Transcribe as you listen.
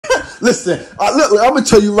Listen, look, I'm going to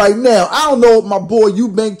tell you right now, I don't know what my boy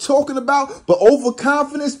Eubank talking about, but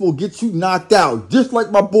overconfidence will get you knocked out. Just like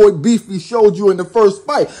my boy Beefy showed you in the first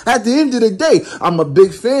fight. At the end of the day, I'm a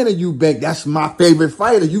big fan of Eubank. That's my favorite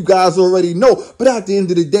fighter. You guys already know. But at the end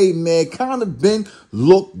of the day, man, Conor Benn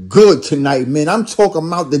looked good tonight, man. I'm talking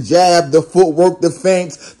about the jab, the footwork, the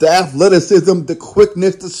feints, the athleticism, the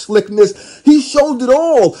quickness, the slickness. He showed it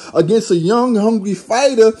all against a young, hungry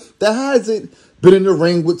fighter that hasn't been in the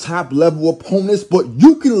ring with top-level opponents. But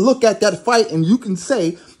you can look at that fight and you can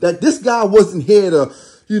say that this guy wasn't here to,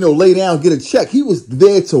 lay down and get a check. He was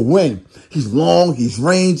there to win. He's long, he's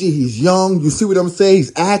rangy, he's young. You see what I'm saying?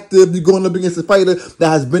 He's active. You're going up against a fighter that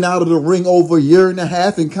has been out of the ring over a year and a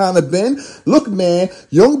half in Conor Benn. Look, man,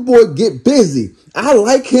 young boy, get busy. I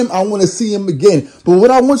like him. I want to see him again. But what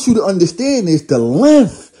I want you to understand is the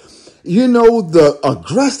length. The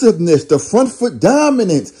aggressiveness, the front foot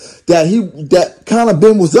dominance that Conor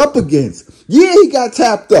Benn was up against. Yeah, he got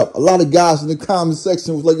tapped up. A lot of guys in the comment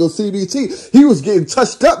section was like, yo, CBT, he was getting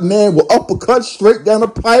touched up, man, with uppercuts straight down the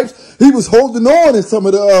pipes. He was holding on in some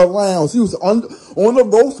of the rounds. He was on the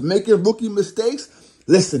ropes, making rookie mistakes.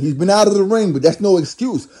 Listen, he's been out of the ring, but that's no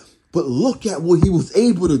excuse. But look at what he was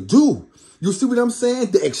able to do. You see what I'm saying?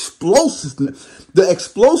 The explosiveness,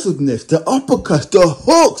 the uppercuts, the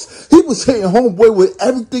hooks. He was hitting homeboy with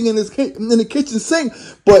everything in the kitchen sink.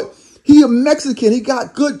 But he a Mexican. He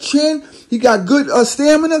got good chin. He got good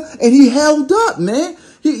stamina, and he held up, man.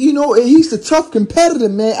 He's a tough competitor,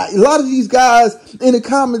 man. A lot of these guys and the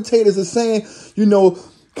commentators are saying,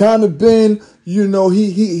 Conor Benn, he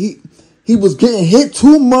was getting hit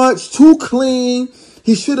too much, too clean.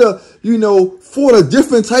 He should have, fought a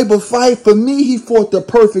different type of fight. For me, he fought the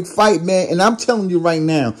perfect fight, man. And I'm telling you right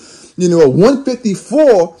now, at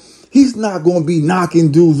 154, he's not going to be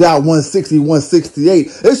knocking dudes out 160, 168.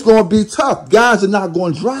 It's going to be tough. Guys are not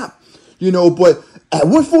going to drop, But at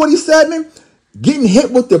 147, getting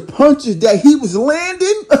hit with the punches that he was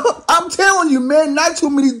landing, I'm telling you, man, not too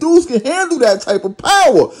many dudes can handle that type of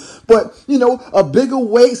power. But, a bigger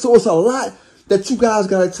weight, so it's a lot that you guys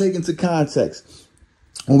got to take into context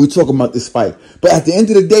when we talk about this fight. But at the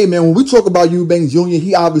end of the day, man, when we talk about Eubank Jr.,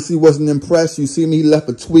 he obviously wasn't impressed. You see me, he left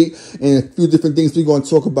a tweet and a few different things we're going to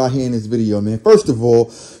talk about here in this video, man. First of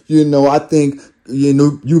all, I think,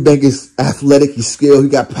 Eubank is athletic, he's skilled, he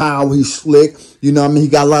got power, he's slick. He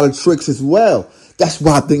got a lot of tricks as well. That's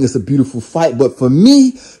why I think it's a beautiful fight. But for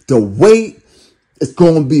me, the weight is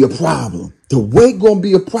going to be a problem. The weight going to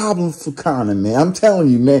be a problem for Conor, man. I'm telling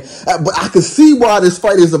you, man. But I can see why this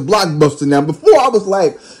fight is a blockbuster now. Before, I was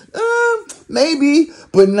like, maybe.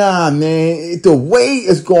 But nah, man. The weight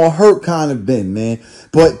is going to hurt Conor Benn, man.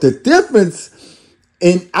 But the difference,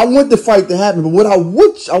 and I want the fight to happen, but what I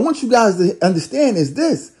want you guys to understand is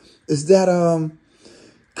this, is that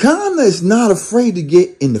Conor is not afraid to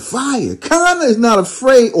get in the fire. Conor is not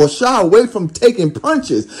afraid or shy away from taking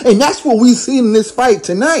punches. And that's what we've seen in this fight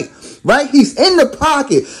tonight, right? He's in the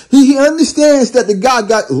pocket. He understands that the guy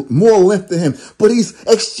got more length than him, but he's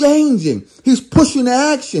exchanging. He's pushing the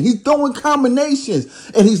action. He's throwing combinations,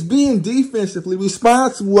 and he's being defensively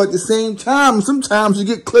responsible at the same time. Sometimes you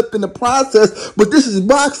get clipped in the process, but this is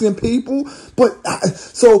boxing, people. But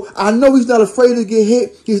so I know he's not afraid to get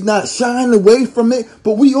hit. He's not shying away from it,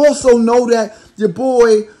 but we also know that your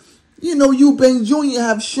boy, Eubank Jr.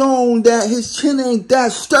 have shown that his chin ain't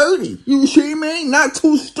that sturdy. You see me? Not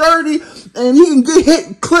too sturdy. And he can get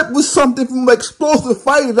hit, clipped with something from an explosive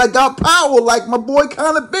fighter that got power like my boy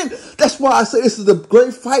Conor Benn. That's why I say this is a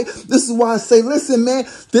great fight. This is why I say, listen, man,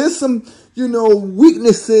 there's some,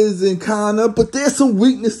 weaknesses in Conor, but there's some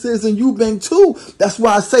weaknesses in Eubank too. That's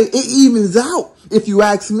why I say it evens out. If you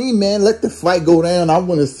ask me, man, let the fight go down. I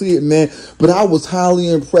want to see it, man. But I was highly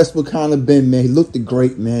impressed with Conor Benn, man. He looked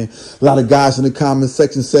great, man. A lot of guys in the comment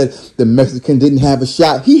section said the Mexican didn't have a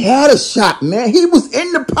shot. He had a shot, man. He was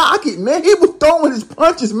in the pocket, man. He was throwing his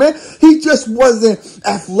punches, man. He just wasn't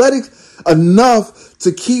athletic enough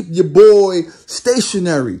to keep your boy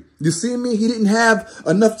stationary. You see me? He didn't have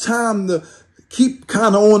enough time to keep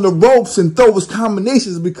kind of on the ropes and throw his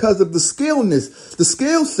combinations because of the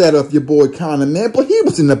skill set of your boy Conor, man. But he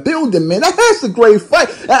was in the building, man. That's a great fight.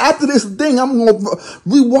 After this thing, I'm going to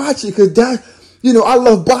rewatch it because that, I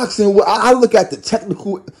love boxing. I look at the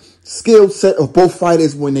technical skill set of both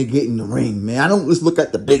fighters when they get in the ring, man. I don't just look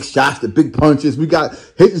at the big shots, the big punches. We got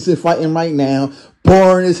Hitchinson fighting right now,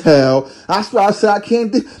 boring as hell. That's why I said I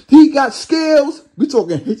can't. He got skills. We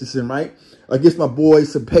talking Hitchinson, right? Against my boy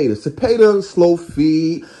Cepeda. Cepeda, slow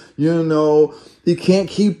feet, he can't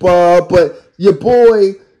keep up. But your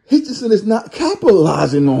boy Hitchinson is not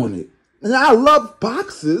capitalizing on it. And I love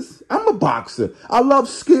boxers. I'm a boxer. I love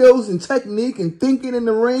skills and technique and thinking in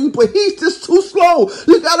the ring, but he's just too slow.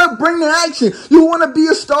 You gotta bring the action. You want to be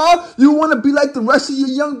a star? You want to be like the rest of your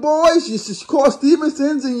young boys, your Shakur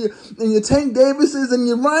Stevensons and your Tank Davises and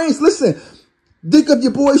your Ryans? Listen, think of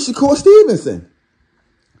your boy Shakur Stevenson.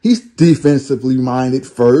 He's defensively minded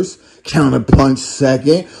first, counter punch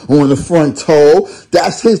second, on the front toe.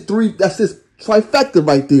 That's his trifecta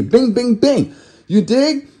right there. Bing, bing, bing. You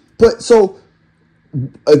dig? But so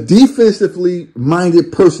a defensively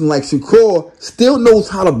minded person like Shakur still knows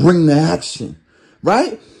how to bring the action,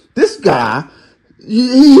 right? This guy,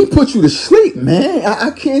 he put you to sleep, man.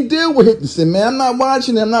 I can't deal with Hitchison, man. I'm not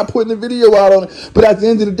watching it. I'm not putting a video out on it. But at the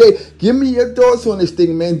end of the day, give me your thoughts on this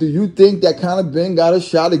thing, man. Do you think that Conor Benn got a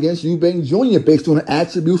shot against Eubank Jr. based on the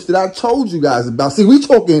attributes that I told you guys about? See, we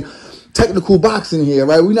talking technical boxing here,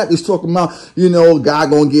 right? We're not just talking about, you know, a guy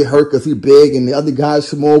gonna get hurt because he's big and the other guy's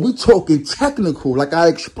small. We talking technical, like I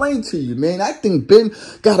explained to you, man. I think Ben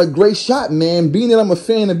got a great shot, man. Being that I'm a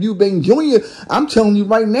fan of Eubank Jr., I'm telling you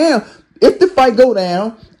right now, if the fight go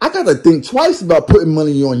down, I got to think twice about putting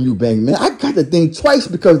money on Eubank, man. I got to think twice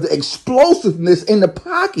because the explosiveness in the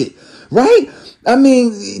pocket, right? I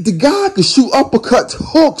mean, the guy could shoot uppercuts,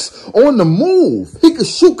 hooks on the move. He could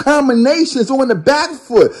shoot combinations on the back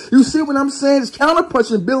foot. You see what I'm saying? His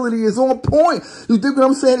counterpunching ability is on point. You think what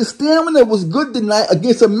I'm saying? His stamina was good tonight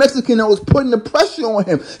against a Mexican that was putting the pressure on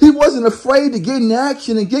him. He wasn't afraid to get in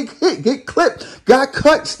action and get hit, get clipped, got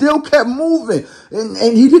cut, still kept moving.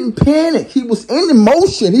 And he didn't panic. He was in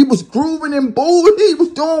motion. He was grooving and booing. He was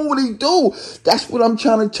doing what he do. That's what I'm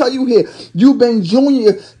trying to tell you here. Eubank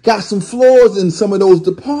Jr. got some flaws in some of those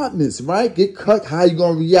departments, right? Get cut, how you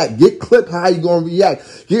going to react? Get clipped, how you going to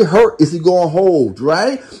react? Get hurt, is he going to hold,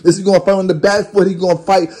 right? Is he going to fight on the back foot? He going to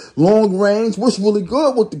fight long range? What's really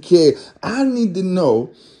good with the kid? I need to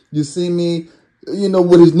know, you see me, you know,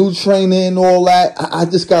 with his new trainer and all that. I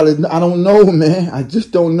just got to, I don't know, man. I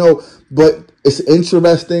just don't know. But it's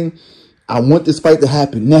interesting. I want this fight to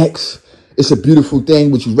happen next. It's a beautiful thing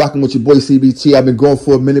with you rocking with your boy CBT. I've been going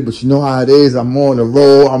for a minute, but you know how it is. I'm on the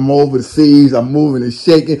road. I'm overseas. I'm moving and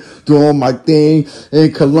shaking, doing my thing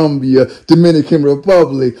in Colombia, Dominican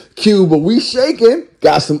Republic, Cuba. We shaking.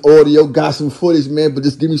 Got some audio, got some footage, man, but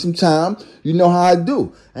just give me some time. You know how I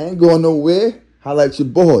do. I ain't going nowhere. Holla at your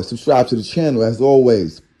boy. Subscribe to the channel as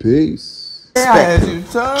always. Peace.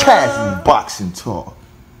 Casual boxing talk.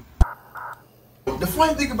 The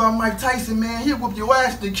funny thing about Mike Tyson, man, he'll whoop your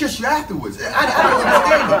ass and kiss you afterwards. I don't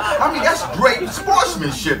understand that. I mean, that's great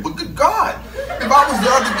sportsmanship, but good God. If I was the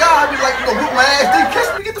other guy, I'd be like, you know, whoop my ass, then kiss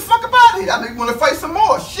me, get the fuck up out of here. I mean, want to fight some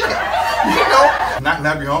more, shit. You know? Not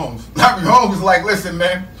Nappy Holmes. Nappy Holmes is like, listen,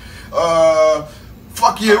 man,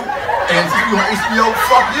 fuck you, and since you on HBO,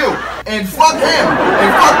 fuck you, and fuck him,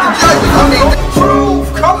 and fuck the judges. I mean, the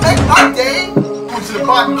truth, come make my day. Went to the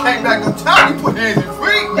bottom, came back on top, you put hands in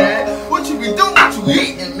free, man. What you be doing? What you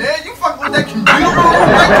eating, man? You fucking with that computer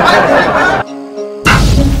man.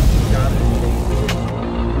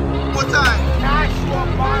 What time?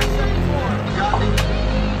 9-4. Got me.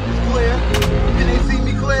 It's clear. You didn't see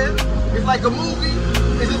me clear. It's like a movie.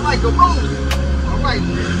 It's just like a movie. All right,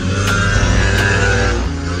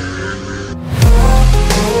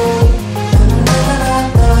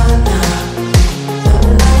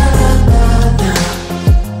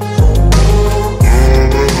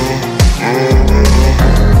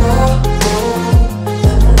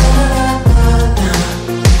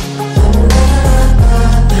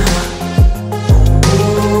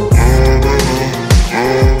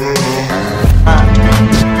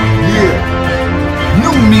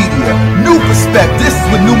 This is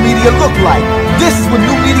what new media look like. This is what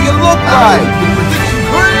new media look like.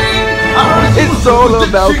 It's all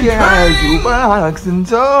about casual boxing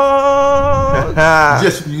talk.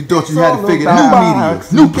 Just when you thought you had to figure new media,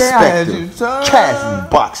 new perspective, casual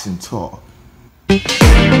boxing talk.